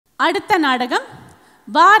அடுத்த நாடகம்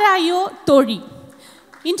வாராயோ தோழி.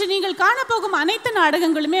 இன்று நீங்கள் காணப்போகும் அனைத்து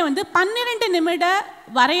நாடகங்களுமே 12 நிமிட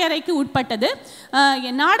வரையறைக்கு உட்பட்டது.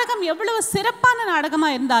 நாடகம் எவ்வளவு சிறப்பான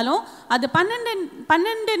நாடகமாக இருந்தாலும் அது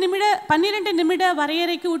 12 நிமிட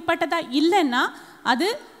வரையறைக்கு உட்பட்டதாக இல்லைன்னா அது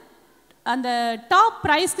அந்த டாப்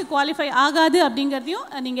ப்ரைஸ்க்கு குவாலிஃபை ஆகாது அப்படிங்கிறதையும்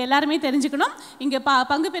நீங்கள் எல்லாருமே தெரிஞ்சுக்கணும். இங்கே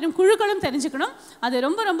பங்கு பெறும் குழுக்களும் தெரிஞ்சுக்கணும். அது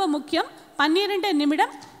ரொம்ப ரொம்ப முக்கியம். 12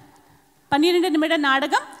 நிமிட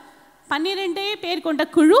நாடகம், 12 பேர் கொண்ட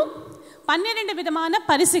குழு, 12 விதமான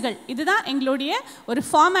பரிசுகள். இதுதான் எங்களுடைய ஒரு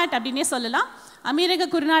ஃபார்மேட் அப்படின்னே சொல்லலாம். அமீரக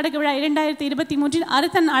குருநாடக விழா 2023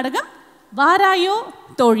 அடுத்த நாடகம் வாராயோ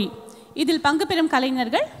தோழி. இதில் பங்கு பெறும்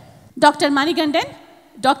கலைஞர்கள் டாக்டர் மணிகண்டன்,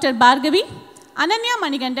 டாக்டர் பார்கவி, அனன்யா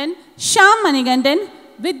மணிகண்டன், ஷாம் மணிகண்டன்,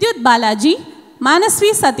 வித்யுத் பாலாஜி,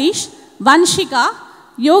 மானஸ்வி சதீஷ், வன்ஷிகா,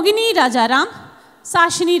 யோகினி ராஜாராம்,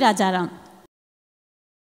 சாஷினி ராஜாராம்.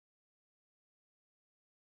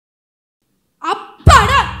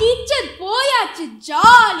 அப்பாடா, டீச்சர் போயாச்சு,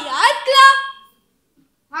 ஜாலியா இருக்கலாம்.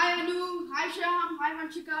 ஹாய் அனு, hi Sham, hi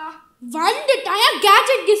Vanshika. வந்துட்டாயா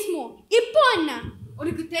gadget கிஸ்மோ? இப்போ என்ன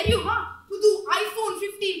உனக்கு தெரியுமா, புது iPhone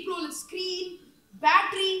 15 ப்ரோல screen,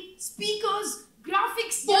 battery, speakers,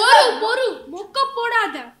 graphics. பொறு மொக்க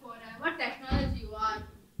போடாத. forever technology you are.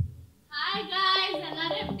 Hi guys,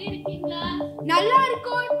 எல்லாரும் எப்படி இருக்கீங்க? நல்லா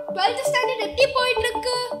இருக்கோம். 12th ஸ்டாண்டர்ட் எப்படி போயிட்டு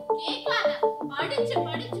இருக்கு? கேட்காத,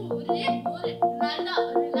 படிச்சு ஒரே போர். நல்லா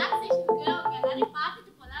ரிலாக்சேஷனுக்கு உங்க எல்லாரையும்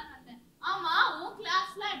பார்த்துட்டு போலாம்னு வந்தேன். ஆமா, உன்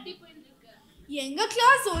கிளாஸ்லாம் எப்படி போயிட்டு இருக்கு? எங்க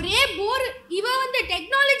கிளாஸ் ஒரே போர். இவ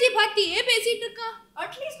டெக்னாலஜி பத்தியே பேசிட்டு இருக்கா.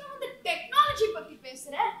 அட்லீஸ்ட் நான் டெக்னாலஜி பத்தி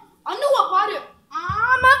பேசுறேன். அனுவா பாரு.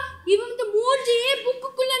 ஆமா, இவ மூஞ்சியே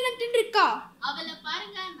புக்குக்குள்ள நட்டுட்டு இருக்கா. அவளை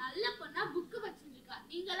பாருங்க, நல்ல பொண்ணா புக் வச்சிட்டு இருக்கா.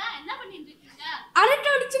 நீங்கலாம் என்ன பண்ணிட்டு இருக்கீங்க? அரட்டை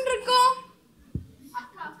அடிச்சிட்டு இருக்கோம்.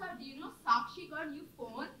 அக்கா do you know Sakshi got new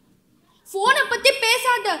phone? போனை பத்தி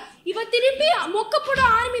பேசாத. இவ திருப்பி மொக்க போட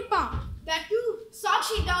ஆரம்பிப்பான். That too,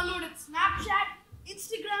 Sakshi downloaded Snapchat,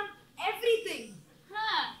 Instagram, everything.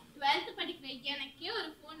 12th படிக்கிற எனக்கே ஒரு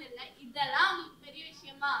ஃபோன் இல்ல. இதெல்லாம் உங்களுக்கு பெரிய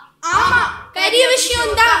விஷயமா? ஆமா, பெரிய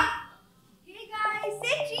விஷயம் தான். Hey guys,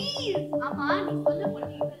 say cheese. ஆமா, நீ சொல்ல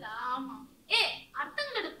போறீங்களா? ஆமா.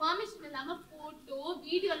 அடுத்தவங்களோட பெர்மிஷன் இல்லாம போட்டோ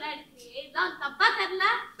வீடியோ எல்லாம் எடுக்கறியே, இதான் தப்பா தெரியல?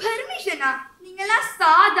 பெர்மிஷனா? நீங்கலாம்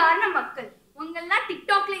சாதாரண மக்கள். உங்கெல்லாம்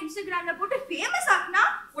டிக்டாக்ல இன்ஸ்டாகிராம்ல போட்டு ஃபேமஸ் ஆக்குனா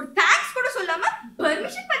ஒரு தேங்க்ஸ் கூட சொல்லாம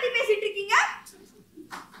பெர்மிஷன் பத்தி பேசிட்டு இருக்கீங்க.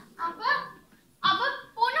 அவ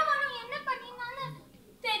போன வாரம் என்ன பண்ணினான்னு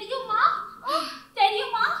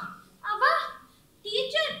தெரியுமா? அவ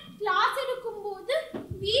டீச்சர் கிளாஸ் எடுக்கும்போது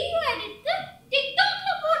வீடியோ எடுத்து டிக்டாக்ல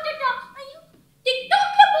போட்டுட்டா. ஐயோ,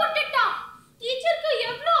 டிக்டாக்ல போட்டுட்டா. டீச்சருக்கு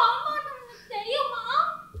எவ்வளவு அவமானம் தெரியுமா?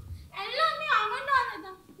 எல்லாமே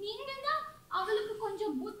அவனாலதான். நீங்க தான் அவளுக்கு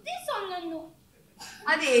கொஞ்சம் புத்தி சொல்லணும்.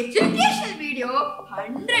 அது எஜுகேஷனல் வீடியோ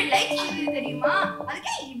 100 லைக்ஸ் வருது தெரியுமா?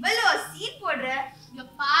 அதுக்கே இவ்வளோ சீன் போடுற. இங்க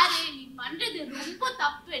பாரு, நீ பண்றது ரொம்ப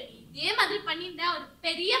தப்பு. நீ இதே மாதிரி பண்ணிருந்தா ஒரு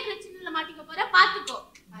பெரிய பிரச்சனைல மாட்டிக்க போற, பாத்துக்கோ.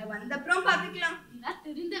 அது வந்தப்புறம் பாத்துக்கலாம். நான்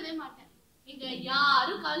திருந்தவே மாட்டேன். இங்க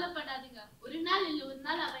யாரும் கவலைப்படாதீங்க. ஒரு நாள்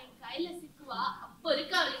அவ என் கையில சிக்குவா. அப்போ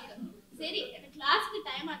இருக்கு அவளுக்கு. சரி, எனக்கு கிளாஸ்க்கு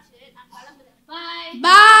டைம் ஆச்சு, நான் கிளம்புறேன். பாய்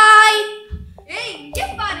பாய். ஏய், இங்க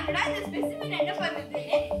பாருங்கடா, இந்த ஸ்பெசிமென் என்ன பண்ணுது?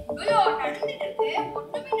 இவ்வளோ நடந்துட்டு இருக்கு,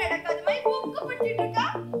 ஒண்ணுமே நடக்காத மாதிரி போக்க பண்ணிட்டு இருக்கா.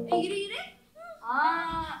 இரு.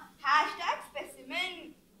 #specimen.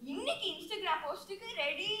 இன்னைக்கு இன்ஸ்டாகிராம் போஸ்டுக்கு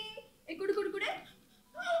ரெடி. குடு.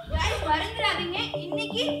 गाइस, மறந்துடாதீங்க,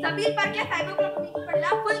 இன்னைக்கு சபீல் பார்க்ல 5 o'clock மீட்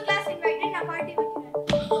பண்ணலாம். Full class invited. நான் பார்ட்டி வைக்கிறேன்.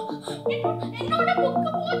 என்னோட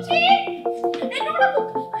புக் போச்சு. என்னோட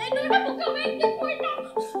புக் வெட்டி போயிட்டா.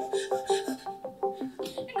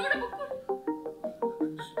 என்னோட புக்.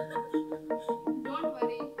 Don't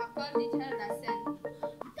worry, அக்கா டீச்சர் லெசன்.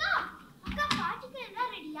 அக்கா பார்ட்டிக்கு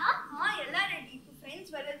எல்லாம் ரெடியா? எல்லாம் ரெடி.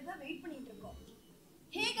 ஃப்ரெண்ட்ஸ் வரதுக்கு தான் வெயிட் பண்ணிட்டு இருக்கோம்.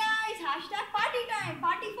 Hey guys, #party time,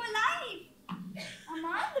 party for life.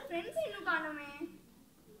 அம்மா, இந்த ஃப்ரெண்ட்ஸ் இன்னும் காணோமே.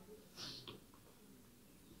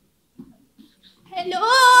 ஹலோ.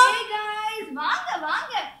 Hey guys,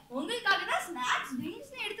 வாங்க. உங்களுக்காக தான் ஸ்நாக்ஸ்,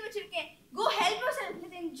 ட்ரிங்க்ஸ் எடுத்து வச்சிருக்கேன். Go help yourself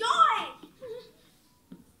and enjoy.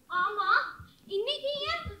 ஆமா, இன்னைக்கு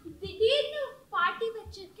ஏன் திடீர்னு பார்ட்டி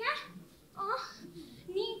வச்சிருக்க?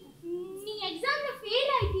 நீ எக்ஸாம்ல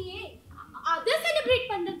ஃபெயில் ஆயிட்டியே, அதை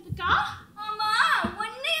செலிப்ரேட் பண்றதுக்கா? ஆமா,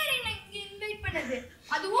 ஒண்ணே யார் எனக்கு இன்வைட் பண்ணது?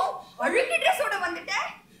 அதுவும் அழுக்கு ட்ரெஸ்ஸோட வந்துட்ட.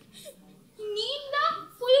 நீ தான்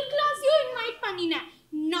ஃபுல் கிளாஸையும் இன்வைட் பண்ணின.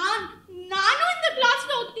 நானும் இந்த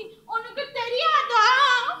கிளாஸ்ல ஒத்தி. உனக்கு தெரியாதா?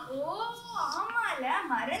 ஆமால,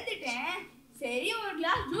 மறந்துட்டேன். சரி, ஒரு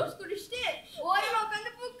கிளாஸ் ஜூஸ் குடிச்சிட்டு ஓரமா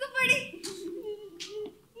உட்கார்ந்து புக்கு படி.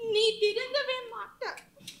 நீ திருந்தவே மாட்ட.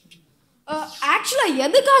 ஆக்சுவலா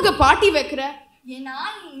எதுக்காக பார்ட்டி வைக்கிற? ஏன்னா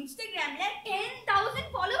இன்ஸ்டாகிராம்ல 10,000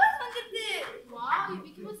 followers வந்திருக்கு. Wow, you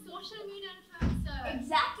became a social media influencer.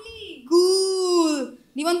 Exactly. Cool.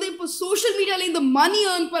 நீ வந்து இப்போ சோஷியல் மீடியால இந்த மணி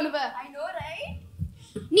earn பண்ணுவ. I know, right?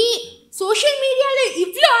 நீ சோஷியல் மீடியால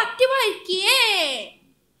இவ்ளோ ஆக்டிவா இருக்கியே,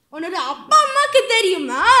 உன்னோட அப்பா அம்மாக்கு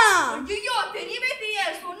தெரியுமா? ஐயோ தெரியவே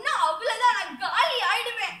தெரியாது. சொன்னா அவ்வளவுதான், நான் காலி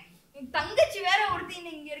ஆயிடுவேன். என் தங்கச்சி வேற ஒருத்தி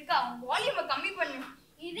இங்க இருக்கா, அவன் வால்யூமை கம்மி பண்ணு.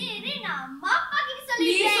 இது நான் அம்மா அப்பா கிட்ட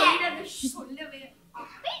Please சொல்லிடுறேன். சொல்லவே.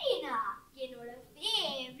 அப்படினா என்னோட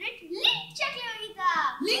ஃபேவரட் லிங்க் சாக்லேட் வாங்கிதா.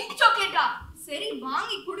 லிங்க் சாக்லேட்டா? சரி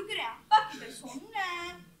வாங்கி கொடுக்குறேன். அப்பா கிட்ட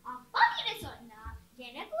சொன்னேன். அப்பா கிட்ட சொன்னா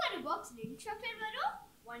எனக்கு ஒரு பாக்ஸ் லிங்க் சாக்லேட் வரும்,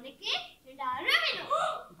 உனக்கு 2 அரை வேணும்.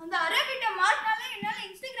 அந்த அரபிட்ட மார்க்னால என்னால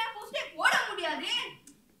இன்ஸ்டாகிராம் போஸ்டே போட முடியாது.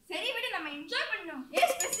 சரி விடு, நம்ம என்ஜாய் பண்ணோம்.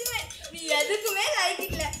 ஸ்பெசிஃபிக் நீ எதுக்குமே லைக்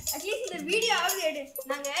இல்ல, அட்லீஸ்ட் இந்த வீடியோவாவது எடு,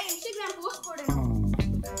 நாங்க இன்ஸ்டாகிராம் போஸ்ட் போடணும்.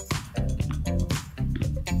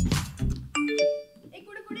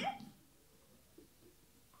 குடு.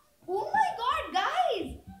 Oh my god guys,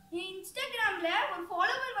 என் இன்ஸ்டாகிராம்ல ஒரு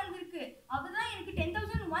ஃபாலோவர் வந்திருக்கு. அவதான் எனக்கு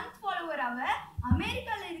 10,001 ஃபாலோவர். அவ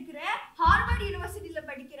அமெரிக்கால இருக்கிற ஹார்வர்ட் யுனிவர்சிட்டில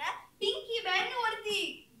படிக்கிற பிங்கி பேர்னு ஒருத்தி.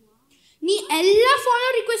 நீ எல்லா ஃபாலோ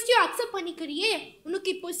ரிக்வெஸ்டையும் அக்செப்ட் பண்ணிக்கறியே, உனக்கு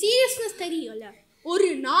இப்போ சீரியஸ்னஸ் தெரியல. ஒரு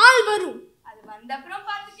நாள் வரும், அது வந்த அப்புறம்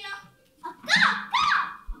பாத்துக்கலாம். அக்கா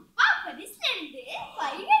அப்பா பரிசுல இருந்து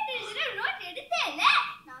 500 நோட் எடுத்தேல,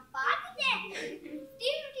 நான் பார்த்துட்டேன்.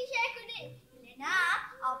 50 ஷேர் கொடு, இல்லனா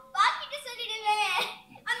அப்பா கிட்ட சொல்லிடுவேன்.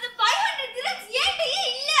 அந்த 500 dirhams ஏன்டயே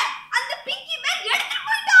இல்ல, அந்த பிங்கி பேர் எடுத்து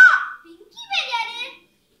போய்டா. பிங்கி பேர் யாரு?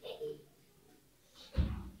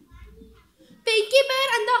 பிங்கி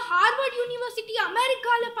பேர் அந்த ஹார்வர்ட் யூனிவர்சிட்டி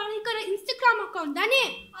அமெரிக்கால படிக்கிற இன்ஸ்டாகிராம் அக்கவுண்ட் தானே?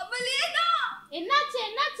 அவளேதான்.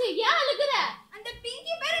 என்னாச்சு ஏன் அழுகுற? அந்த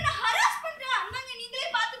பிங்கி பேர் என்ன ஹராஸ் பண்றா. அண்ணாங்க நீங்களே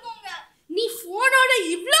பாத்துக்கோங்க. நீ போனோட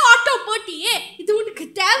இவ்ளோ ஆட்டோ போட்டியே, இது உனக்கு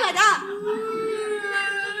தேவைதா?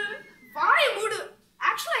 வாய் மூடு.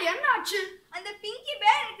 ஆக்சுவலா என்ன ஆச்சு? அந்த பிங்கி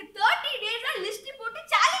பேர் எனக்கு 30 டேஸா லிஸ்ட் போட்டு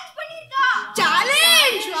சேலஞ்ச் பண்ணிருக்கா.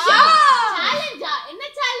 சேலஞ்ச்? சேலஞ்சா? என்ன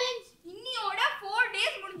சேலஞ்ச்? இன்னியோட 4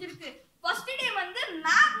 டேஸ் முடிஞ்சிருக்கு. ஃபர்ஸ்ட் டே வந்து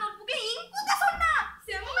மேத் நோட்புக்ல இங்க் ஊத்த சொன்னா.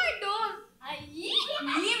 செம்ம டோஸ்.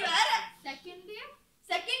 நீ வேற.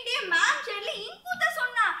 செகண்ட் டே மேம் சேர்ல இங்க் ஊத்த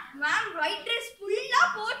சொன்னா. மேம் ஒயிட் Dress ஃபுல்லா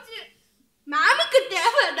போச்சு. மேமுக்கு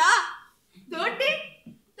தேவைதா? தேர்ட்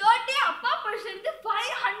டே அப்பா பர்ஸ் எடுத்து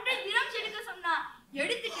 500 dirhams எடுக்க சொன்னா.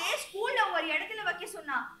 எடுத்துட்டு ஸ்கூல்ல ஒரு இடத்துல வைக்க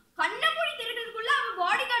சொன்னா. கண்ண மூடி திறக்கிறதுக்குள்ள அவ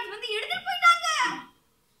பாடி கார்ட்ஸ் வந்து எடுத்துட்டு போயிட்டாங்க.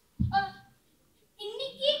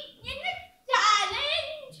 இன்னைக்கு என்ன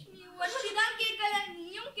சேலஞ்ச்? நீ ஒருத்தி தான் கேட்கல,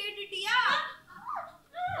 நீயும் கேட்டுட்டியா?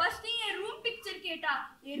 ஃபர்ஸ்ட் என் ரூம் பிக்சர் கேட்டா.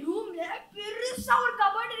 என் ரூம்ல பெருசா ஒரு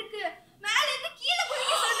கபோர்ட் இருக்கு. மேல இருந்து கீழே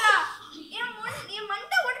குதிக்க சொல்றா. என்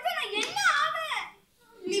மண்டை உடைச்சா நான் என்ன ஆவேன்?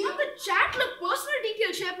 நீ வந்து சாட்ல பர்சனல்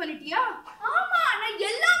டீடைல் ஷேர் பண்ணிட்டியா? ஆமா, நான்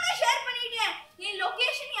எல்லாமே ஷேர் பண்ணிட்டேன். என்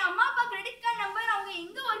லொகேஷன், என் அம்மா அப்பா கிரெடிட் கார்டு நம்பர், அவங்க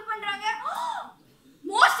எங்க வர்க் பண்றாங்க,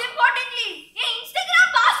 மோஸ்ட் இம்பார்ட்டன்ட்லி என்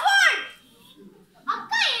இன்ஸ்டாகிராம் பாஸ்வேர்ட்.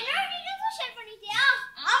 அக்கா என்னோட டீடைல்ஸ் ஷேர் பண்ணிட்டியா?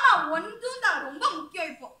 ஆமா, ஒன்றும் தான் ரொம்ப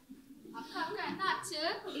முக்கியம். இப்போ அக்கா என்ன ஆச்சு?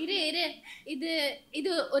 இரு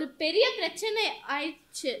இது ஒரு பெரிய பிரச்சனை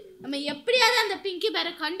ஆயிடுச்சு. நம்ம எப்படியாவது அந்த பிங்கி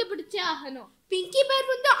பேரை கண்டுபிடிச்சே ஆகணும். பிங்கி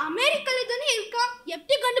பேர் வந்து அமெரிக்கால தானே இருக்கா,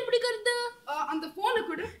 எப்படி கண்டுபிடிக்கிறது? அந்த போனை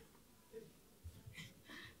கொடு.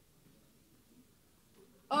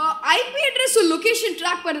 ஐபி அட்ரஸ் லொகேஷன்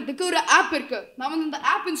ட்ராக் பண்றதுக்கு ஒரு ஆப் இருக்கு. நான் வந்து இந்த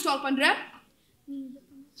ஆப் இன்ஸ்டால் பண்றேன்.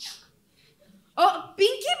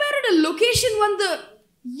 பிங்கி பேரோட லொகேஷன் வந்து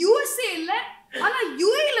யுஎஸ்ஏ இல்ல, ஆனா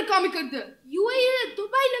யுஏஇல காமிக்கிறது. யுஏஇல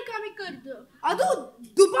துபாயில காமிக்கிறது. அதுவும்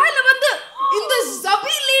துபாயில வந்து இந்த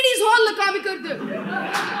ஜபி லேடிஸ் ஹால்ல காமிக்கிறது.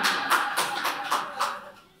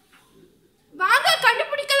 வாங்க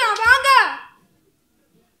கண்டுபிடிக்கலாம், வாங்க.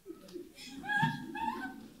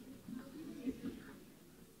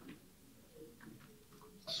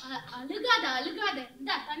 அழுகாத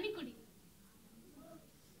இந்த தண்ணி குடி.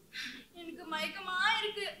 எனக்கு மயக்கமா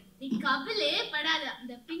இருக்கு. நீ கவலையே படாத,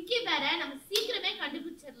 அந்த பிங்கி பேரை நம்ம சீக்கிரமே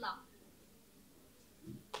கண்டுபிடிச்சிடலாம்.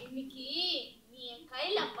 இன்னைக்கு நீ என்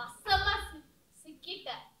கையில வசமா சிக்கிட்ட,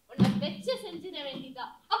 உன்னை வெச்சு செஞ்சிட வேண்டியதா.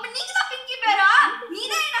 அப்ப நீங்க தான் பிங்கி பேரா? நீ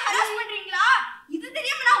தான் என்ன ஹராஸ் பண்றீங்களா? இது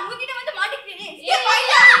தெரியாம நான் உங்ககிட்ட வந்து மாட்டிக்கிட்டேனே.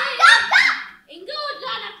 எங்க ஊர்ல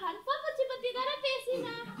நான் கன்ஃபார்ம் பத்தி தானே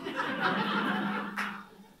பேசினேன்.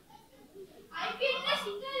 ஐபிஎல்ல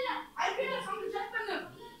சிங்கிள் இல்ல, ஐபிஎல்ல சவுண்ட் செக் பண்ணு.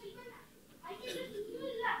 ஐபிஎல்ல சிங்கிள்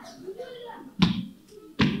இல்ல.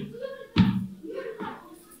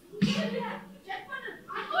 செக் பண்ணு.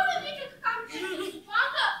 அதோட வீட்டுக்கு காமிச்சு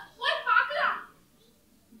வாங்க போய் பார்க்கலாம்.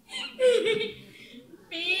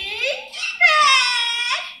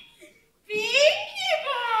 பிங்கி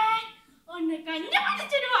பேர் ஒன்னு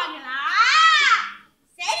கண்டுபிடிச்சிடுவாங்களா?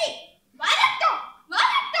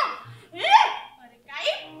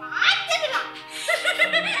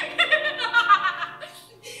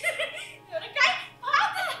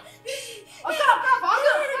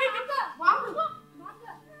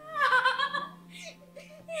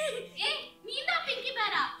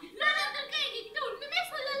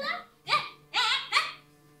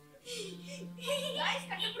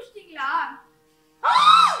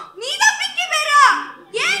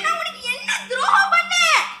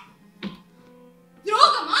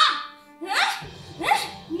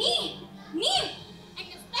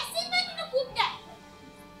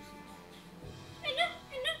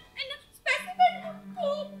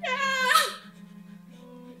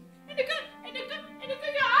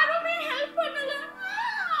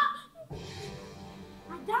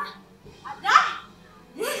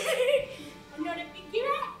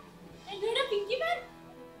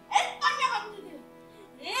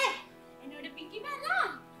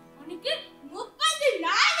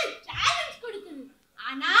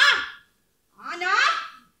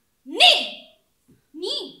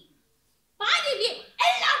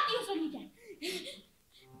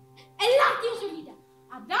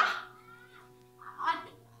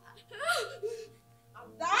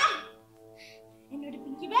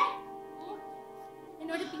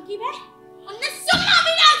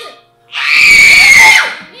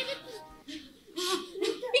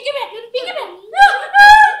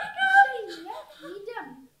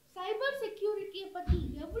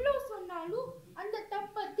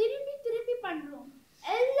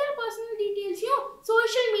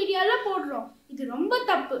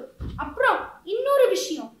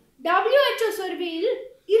 சர்வேயில்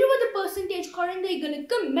 20%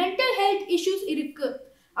 குழந்தைகளுக்கு மென்டல் ஹெல்த் இஷ்யூஸ் இருக்கு.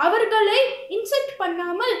 அவர்களை இன்சல்ட்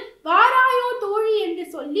பண்ணாமல் வாராயோ தோழி என்று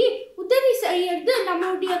சொல்லி உதவி செய்யறது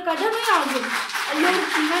நம்மளுடைய கடமை ஆகும்.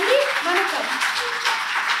 எல்லோருக்கும் நன்றி, வணக்கம்.